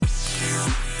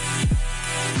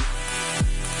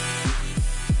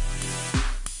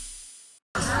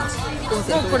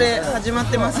もうこれ始まっ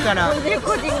てますから。レ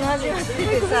コーディング始まって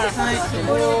てさ、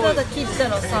これをただ切った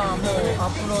らさ、もうアッ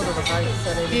プロードとかされる。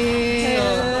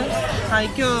はい、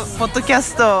今日ポッドキャ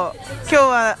スト、今日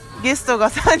はゲストが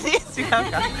3人違うかいま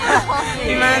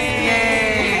す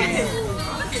ね。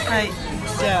はい、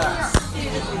じゃあ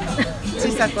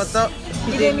ちさこと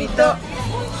ひでみと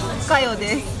かよ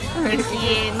です。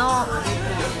家の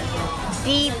デ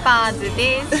ィーパーズ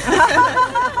です。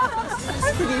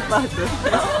スリーパーズ今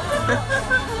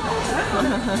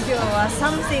日は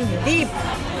something deep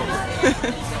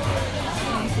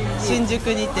新宿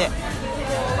にて、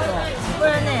こ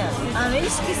れはね、意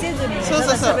識せずにね、そう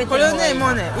そうそう、これをね、も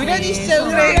うね、裏にしちゃう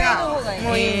ぐらいが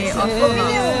もういいんですよ。コンビニで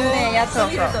もね、やって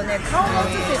みるとね、顔もつ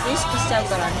けて意識しちゃう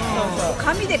からね、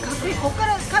紙で隠れ、ここか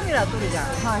らカメラ撮るじゃん。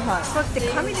はいはい。こうやって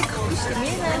紙で隠して見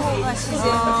えない方が自然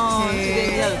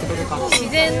になるってことか。自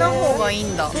然な方がいい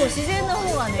んだ。そう、自然な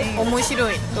方がね、面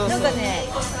白い。なんかね、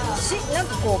なん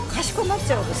かこうかしこまっ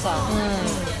ちゃうとさ、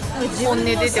自分のさ、本音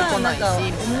出てこないし、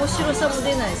面白さも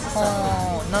出ないしさ。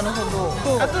なるほ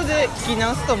ど。後で聞き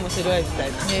直すと面白いみた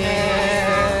いな。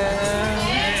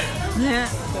ね。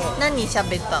何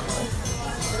喋ったの？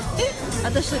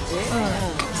私たち？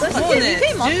もうね、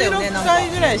16回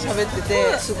ぐらい喋って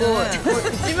て、すごい。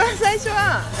一番最初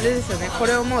はあれですよね、こ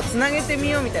れをもうつなげてみ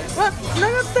ようみたいな、わ、つな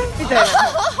がったみたいな、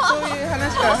そういう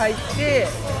話から入って。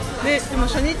でも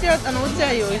初日は落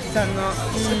合陽一さんの、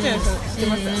落合陽一さん知って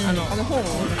ます？本を、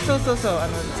そう筑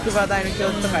波大の教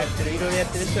授とかやってる、いろいろや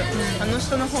ってる人、あの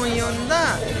人の本読ん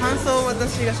だ感想を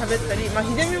私が喋ったり、まあ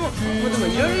秀美もでも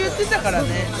いろいろ言ってたから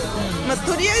ね、まあ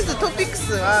とりあえずトピック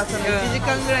スはその1時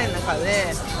間ぐらいの中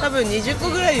で多分20個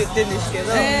ぐらい言ってるんですけ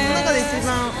ど、その中で一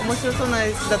番面白そうな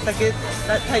やつだったけ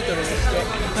タイトルにして、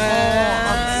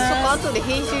そこ後で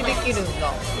編集できるんだ。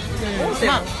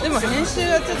まあでも編集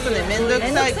はちょっとね面倒く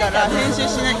さいから編集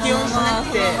しな基本しなく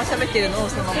て、喋ってるのを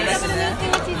そのまま出すね。ルーティン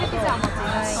グチーズピザお待ちく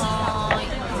ださい。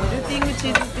ルーティング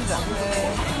チーズピザ、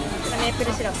メープ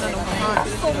ルシロップでございます。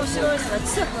結構面白いのが、ち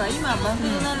さ子が今マク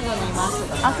ドナルドにいます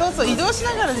とか、あ、そうそう、移動し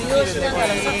ながらできるんで、これ動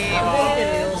いて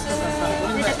る様子とかさ、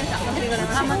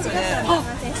間違ったら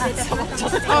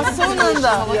あ、そうなん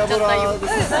だ。やばら。辛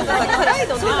い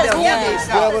の出たよね。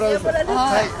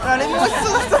あれも美味しそ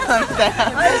うだったなみたいな。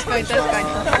確かに。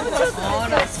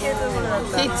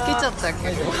手つけちゃったけ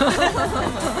ど。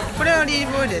これはオリー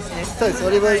ブオイルですね。そうです、オ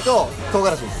リーブオイルと唐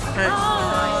辛子です。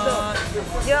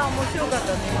いや、面白かっ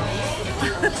たね。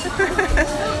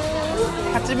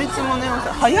蜂蜜もね、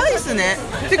早いですね。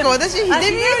てか私秀美よ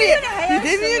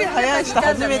り早い人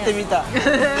初めて見た。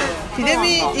秀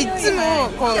美いつも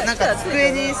こうなんか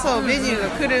机にそうメニューが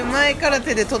来る前から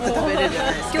手で取って食べれるじゃ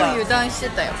ないですか。今日油断して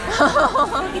たよ。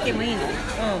見てもいいの？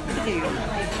見てるよ。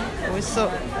美味しそう。い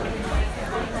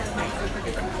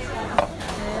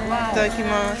ただき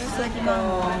ます。いただきま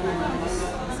す。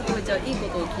すごい、じゃあいいこ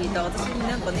とを聞いた。私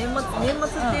なんか年末って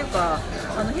いうか、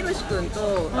ひろし君と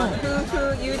夫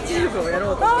婦 YouTube をや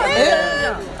ろうと思って、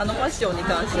ファッションに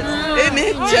関しての。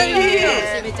めっちゃいい。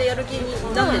めっちゃやる気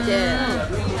になってて、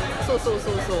そう。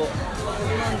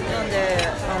なんで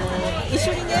一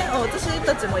緒にね、私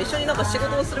たちも一緒になんか仕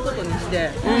事をすることにし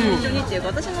て、一緒にっていうか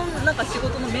私のなんか仕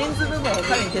事のメンズ部門を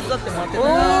彼に手伝ってもらってたか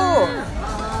ら。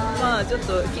まあちょっ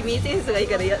と君センスがいい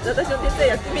から私の手伝い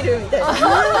やってみるみたいな。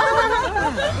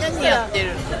何やって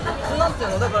るの？なんていう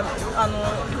の、だから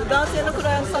男性のク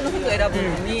ライアントさんの服を選ぶの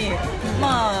に、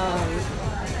まあ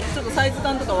ちょっとサイズ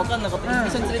感とか分かんなかったら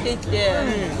一緒に連れて行って、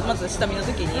まず下見の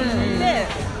時に、で、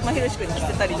ひろし君に着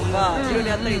せたりとかいろいろ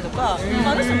やったりとか、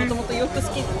あの人もともと洋服好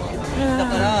きだ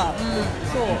から、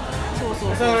そう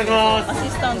アシ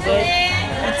スタント1み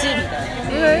たい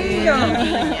な。いいじゃん。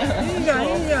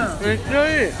めっち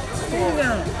ゃいい。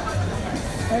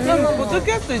でもポッド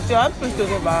キャスト一応アップしてお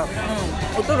けば、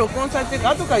音録音されてるか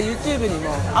ら後から YouTube に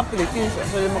もアップできるんですよ。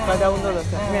それもダウンロードし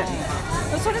てね。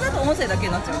それだと音声だけ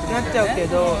になっちゃうけ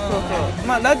ど、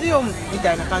まあラジオみ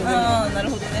たいな感じ。なる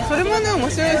ほどね。それもね面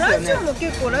白いですよね。ラジオも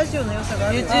結構ラジオの良さが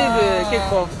ある。 YouTube 結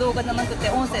構動画じゃなくて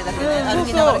音声だけで歩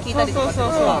きながら聞いたりとか。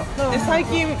で最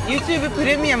近 YouTube プ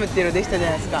レミアムっていうのできたじゃ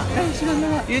ないですか。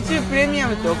YouTube プレミア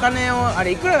ムってお金をあ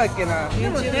れいくらだっけな、1000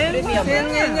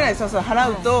円ぐらい払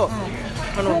うと、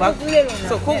広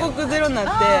告ゼロになって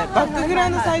バックグラウ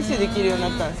ンド再生できるようにな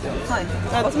ったんですよ。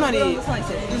つまりYouTube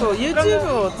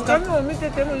を使って見て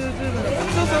ても YouTube の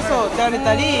ってあれ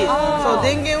たり、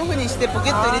電源オフにしてポ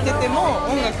ケット入れてても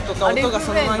音楽とか音が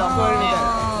そのまま聞こえるみたい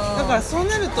な。だからそう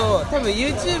なると多分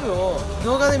YouTube を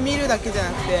動画で見るだけじゃ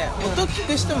なくて音聞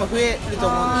く人も増えると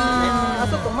思うんです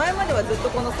よね。そっか、前まではずっと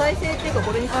この再生っていうか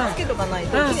これにつけとかない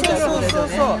と切れちゃうことですよ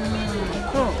ね。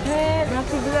バッ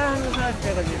クグラウンド再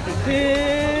生が出て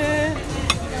て、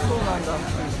そうなんだ。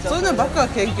そういうのばっか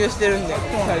研究してるんだよ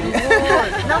2人。すごい。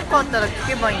なんかあったら聞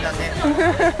けばいいんだね。本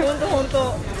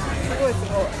当すごいす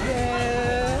ごい。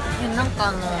へなん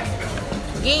か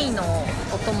ゲイの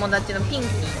お友達のピンキー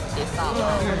ってさ、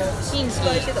ピンキー、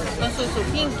そうそう、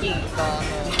ピンキーが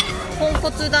ポン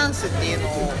コツダンスっていうの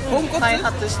を開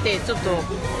発してちょっと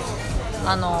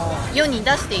世に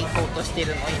出していこうとしてる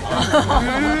の今。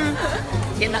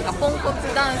でなんかポンコ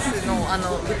ツダンスの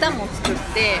歌も作っ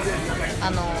て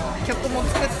曲も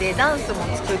作ってダンスも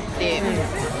作って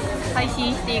配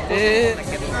信していこうと思うんだ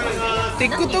けど、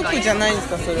TikTok じゃないんです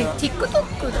かそれは。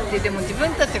 TikTok ってでも自分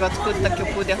たちが作った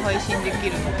曲で配信でき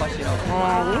るのかしら。ちょ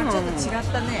っと違っ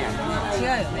たね。違う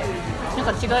よね。なん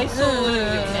か違いそうよ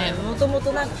ね。もとも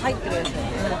となんか入ってるやつだよ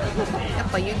ね。やっ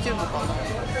ぱ YouTube か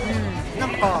な。なん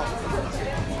か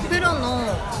プロの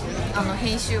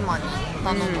編集マンに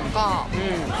頼むか、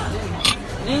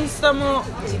インスタも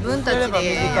自分たち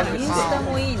でやるインスタか。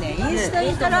もいいね。インスタ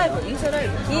ライブ。イン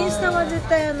スタは絶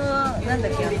対なんだ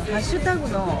っけハッシュタグ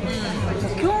の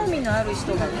興味のある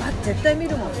人が絶対見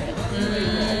るもんね。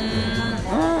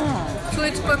そうい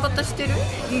う使い方してる？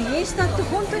インスタって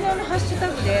本当にハッシュタ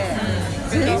グで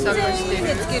全然いい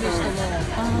ねつける人も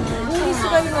ボーリス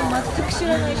が今全く知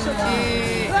らない人がわー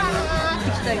っ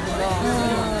て来たりとか。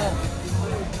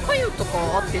かよとか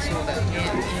はあってそうだよね。イン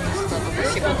スタとか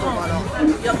仕事柄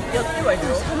やってはいる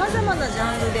よ。さまざまなジ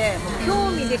ャンルで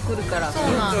興味で来るから。そう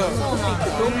なんだ。ど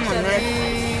んも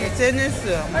ね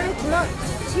SNS はあれ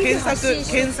検索使っ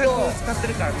て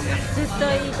るからね。絶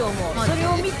対いいと思う。それ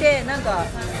を見てなんか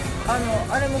あ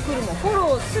れも来るもん。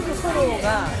すぐフォロー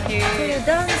がそういう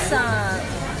ダンサ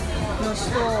ーの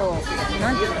人な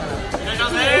んていうのか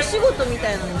な、お仕事みた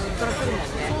いなのそっから来るもんね。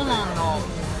そうなんだ。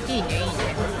いいねいいね。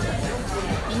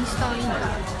インスタいいんだ。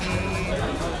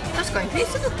確かに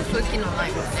Facebook そういう機能な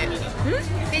いもんね。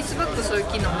Facebook そういう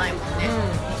機能ないもんね。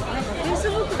なんか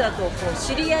Facebook だとこう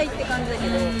知り合いって感じだけ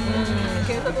ど、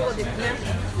検索ができね。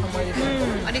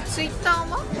あれ Twitter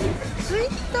は？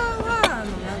 Twitter はなん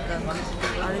か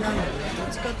あれなんだよね。どっ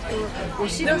ちかっていうとお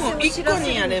知らせでも1個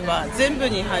にやれば全部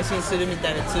に配信するみた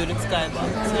いなツール使えば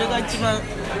それが一番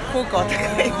効果は高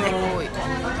いね。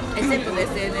全部の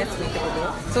SNS ってこ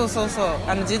と？そう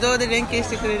自動で連携し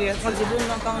てくれるやつ。自分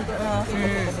のアカウントがそこ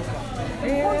本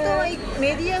当は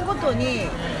メディアごとに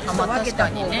分けた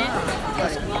方が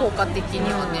効果的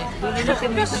にはね。どれだけ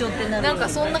も一緒ってなる。なんか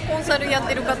そんなコンサルやっ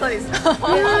てる方ですか？ユ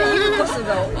ーコス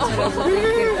がそれをずっと言っ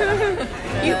てるから。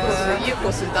ユー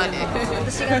コス誰？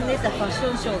私が出たファッシ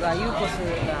ョンショーがユーコスが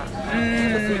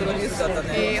プロデュースだった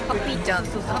ね。ハッピーちゃん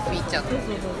とハッピーちゃん。な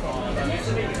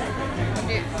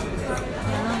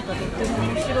んかとっても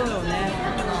面白いよね。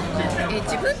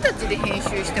自分たちで編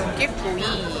集しても結構いい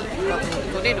画像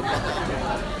撮れるか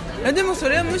な。でもそ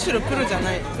れはむしろプロじゃ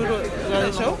ない。プロで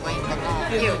しょ？いいか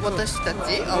な。いや私た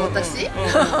ち私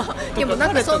でもな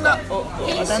んかそんな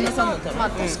編集のまあ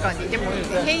確かにでも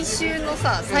編集の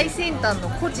さ最先端の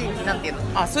個人なんていうの？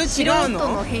それ素違うの？人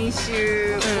の編集っ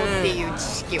ていう知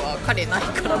識は彼ない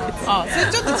から別に。そ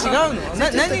れちょっと違うの？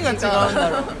何が違うんだ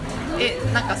ろう？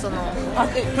なんかその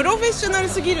プロフェッショナル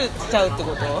すぎるちゃうって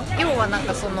こと？要はなん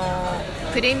かその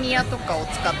プレミアとかを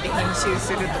使って編集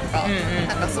するとか、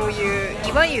なんかそういう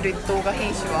いわゆる動画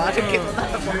編集はあるけど、なん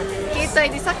かこの携帯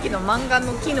でさっきの漫画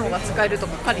の機能が使えると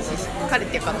か彼っていう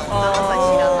か旦那さ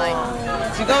ん知らない。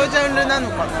違うジャンルなの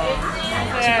かな？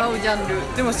違うジャンル。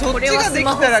でもそっちができ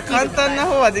たら簡単な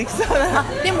方はできそうだ。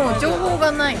でも情報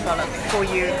がないからね。こう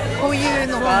いう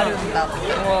のがあるんだみ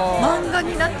たいな。漫画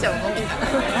になっちゃうのみたいな。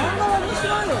漫画は面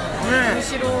白いよね。面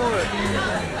白い。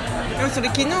でもそれ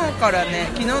昨日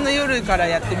の夜から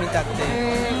やってみたって。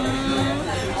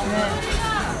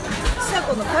久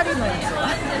子のパリのやつは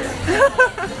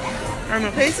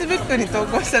Facebook に投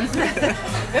稿したんだけど。見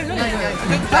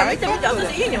て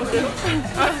私家に置いてる。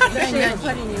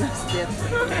パリにいますってやつ。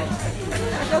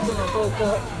久子の投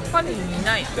稿。パリにい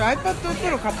ない。iPad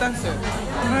Pro 買ったんですよ。そ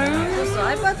う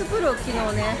iPad Pro 昨日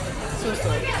ね。そう今日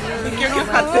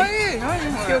買って今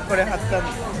日これ貼ったの。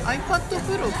 iPad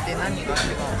Pro って何が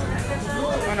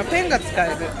違うの？ペンが使え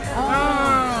る。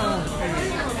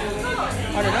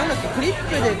あれなんだっけ、クリップ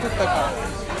で撮ったか。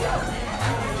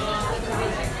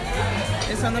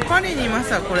そのパリにいま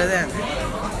すはこれだよね。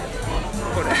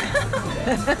これ面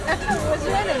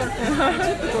白いね。ち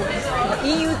ょっとこう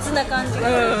陰鬱な感じが。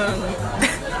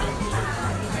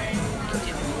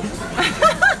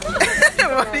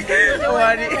終わ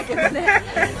り。昨日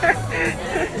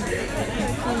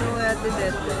やってた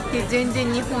やつで全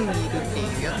然日本にいるって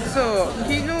いうやつ。そう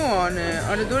昨日はね、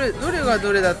あれどれが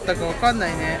どれだったかわかんな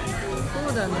いね。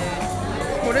そうだね。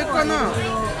これかな。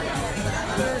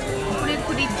これ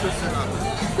クリリップスなの。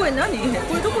これ何？こ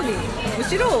れどこに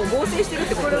後ろを合成してるっ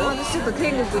てこと？これは私ちょっと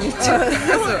天国に行っちゃう。どうい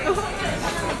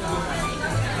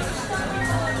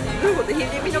うこと？ひ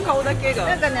でみの顔だけが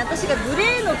なんかね、私がグ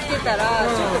レーの着てたら、ちょ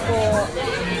っとこ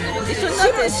う一緒になっ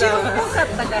て白っさ、ぽかっ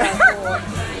たからこ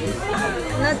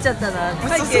うなっちゃゃったな。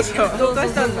背景どうか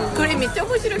したんだ。これめっちゃ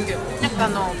面白いけど、なんか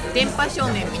電波少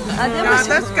年みたいな。あ、でもあ、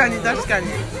確かに確かに。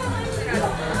そ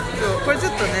う、これちょ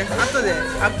っとね、後で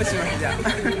アップしますじゃあ。これ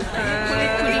ク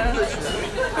リップス。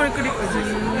これクリップです。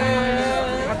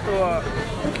あとは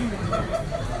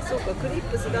そうか、クリッ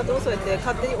プスだとそうやって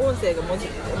勝手に音声がもう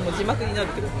字幕になる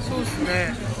ってこと。そうです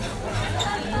ね。す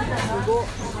ごっ。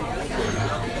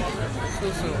そ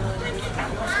うそう。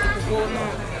ここの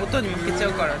音に負けちゃ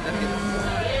うからだけど。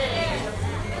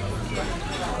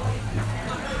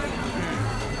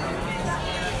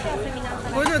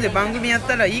こういうので番組やっ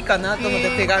たらいいかなと思って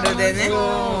手軽でね。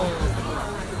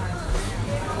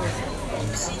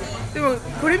でも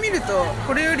これ見ると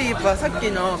これよりやっぱさっき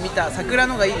の見た桜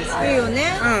のがいいですね。いいよね。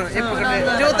うん、やっぱこれ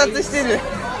上達してる。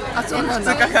あ、そうなん2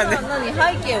だ。日間で何背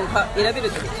景を選べるっ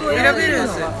てこと？選べるん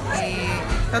です。例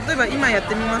えば今やっ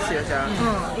てみますよじゃあ。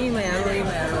うん、今やろう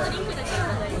今やろう。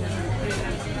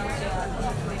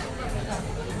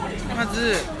ま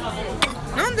ず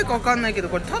なんでかわかんないけど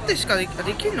これ縦しかで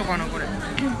きるのかなこれ。こ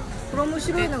れ面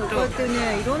白いのがこうやって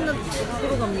ね、いろんなとこ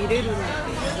ろが見れるの。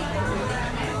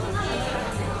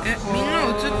みんな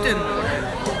映ってんのこれ。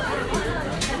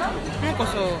なんか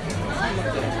さ、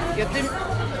やってみ、こ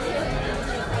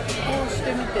うし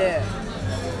てみて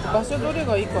場所どれ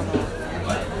がいいかな。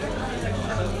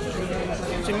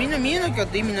みんな見えなきゃっ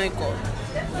て意味ないか。で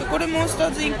これモンスタ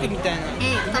ーズインクみたいな。楽しい、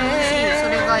そ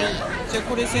れがいい。じゃあ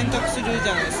これ選択するじ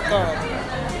ゃないですか。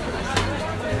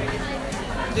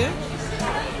で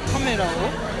カメラを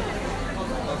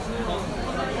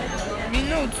みん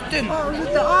な映ってんの。あ、映っ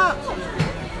た。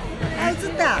あ、映っ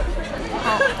た。あ、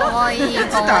かわいい、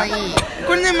かわいい。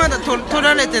これねまだ撮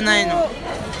られてないの。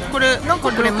これなんか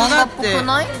これ漫画っぽく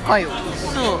ないかよ。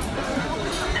そう。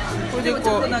これで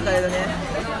こうなんかあれだね、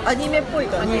アニメっぽい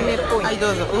感じ。アニメっぽい。はい、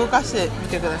どうぞ動かしてみ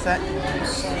てください。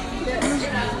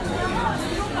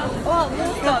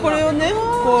これをね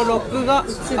こう録画、こ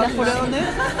れをね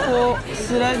こう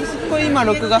スライド、これ今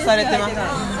録画されてます。こ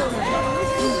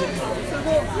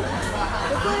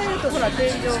こ入れるとほら天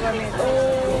井が見える。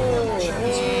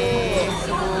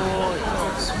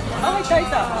あ、いたい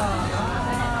た。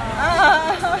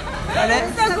あれ来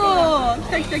た子、来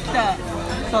た来た来た。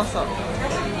そうそう。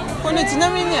これねちな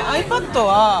みにね iPad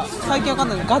は最近わかん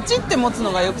ないガチって持つ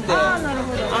のがよくて、あ、なる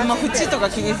ほど。あんま縁とか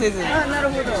気にせずに。あ、なる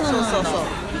ほど。そうそうそう。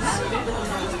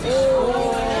こ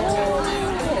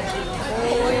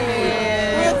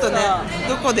れだとね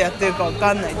どこでやってるかわ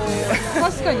かんないっていう。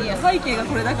確かに背景が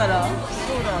これだから。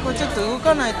これちょっと動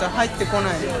かないと入ってこ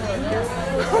ない。消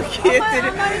えてる。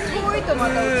あまり遠いとま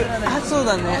た映らない。あ、そう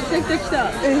だね。来た来た来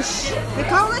た。よし。で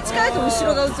顔が近いと後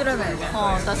ろが映らないね。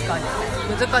ああ、確かに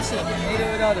難しいね。い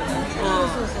ろいろあるね。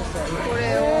こ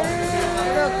れをこ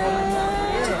れはこんな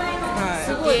はい。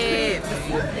すごい。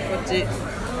こっち。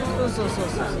そう。は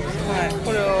い。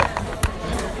これを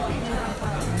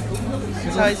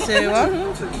再生は？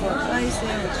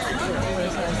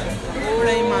こ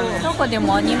れ今ね。なんかで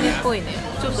もアニメっぽいね。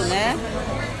ちょっとね。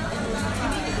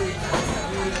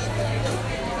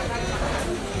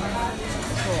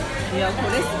いや、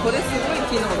これすごい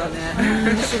機能だね。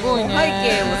すごいね。背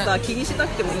景をさ気にしな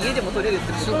くても家でも撮れるっ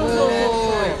てこと。すごい。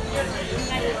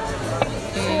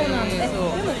で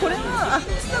もこれは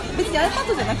別に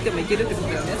iPad じゃなくてもいけるってこと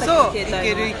だよね。そう。い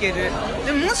けるいける。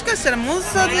でももしかしたらモン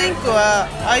スターズインクは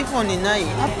iPhone にない？あ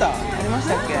った？ありまし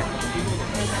たっけ？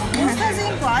モンスターズイ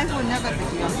ンクは iPhone になかった気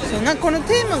がする。そう、なんかこの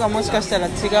テーマがもしかしたら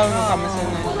違うのかもしれな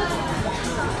い。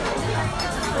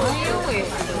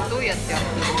どうやってアップ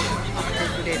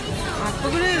グレード？アッ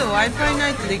プグレード Wi-Fi な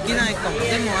いとできないかも。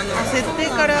でも設定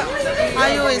から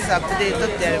iOS アップデートっ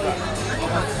てやればで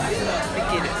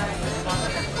きる。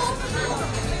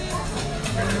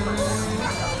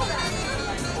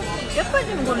やっぱり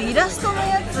でもこのイラストの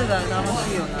やつが楽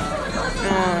しいよな。あ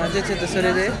あ、じゃあちょっとそ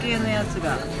れで。系のやつ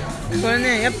が。これ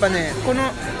ね、やっぱね、こ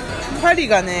のパリ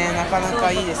がね、なかなか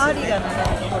いいですよね。パリがなかなか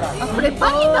ほら。あ、これ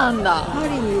パリなんだ。パリ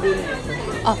にいるね。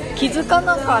あ、気づか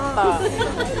なかった。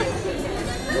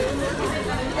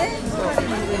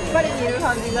パリにいる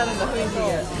感じになるんだ、雰囲気が。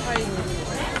パリにいる。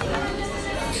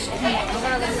なか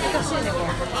なか難しいね、これ。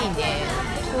いいね。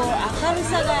こう明る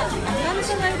さがいるん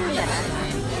じゃない？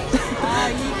あ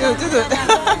ー、いいいやちょっとい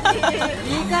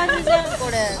い感じじゃん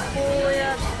これ。こう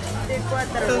やってこうやっ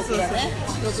たら録画ね。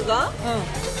録画？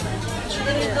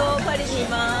パリにい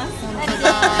ます。本当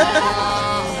だ。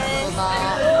ほ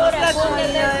らこんな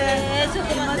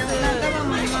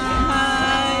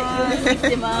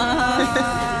てます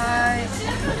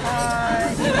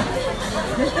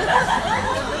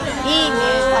いいね、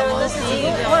楽しい。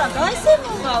ほら凱旋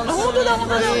門が本当だ本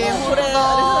当だ、これ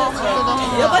あ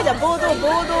れやばいじゃん、暴動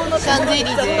のシャンゼリ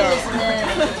ゼですね。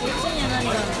こっちには何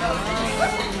があるのか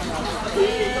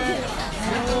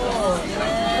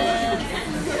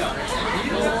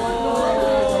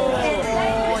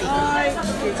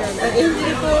演じ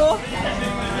ると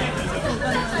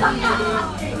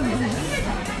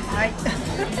はい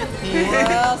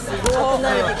すごい慣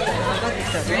れてきた分かってき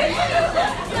たね。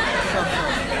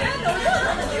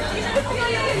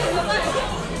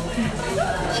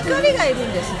光がいる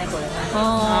んですね、これ。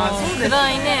ああ、そうです。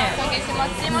暗いね。お下げします。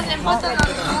すいません、バスなんでも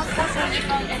う少しお時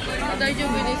間が大丈夫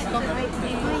ですか。はい。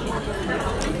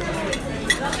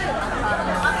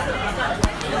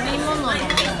飲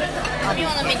み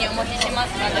物のメニューお持ちします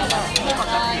ので、は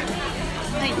い。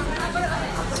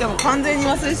しかも完全に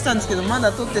忘れてたんですけど、ま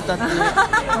だ撮ってたっていう。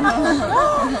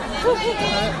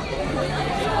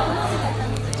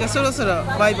じゃあそろそろ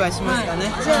バイバイしますか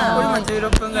ね。じゃあこれも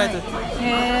16分ぐらいと。こ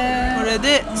れ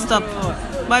でストップ。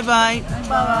バイバイ。バイ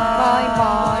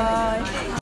バイ。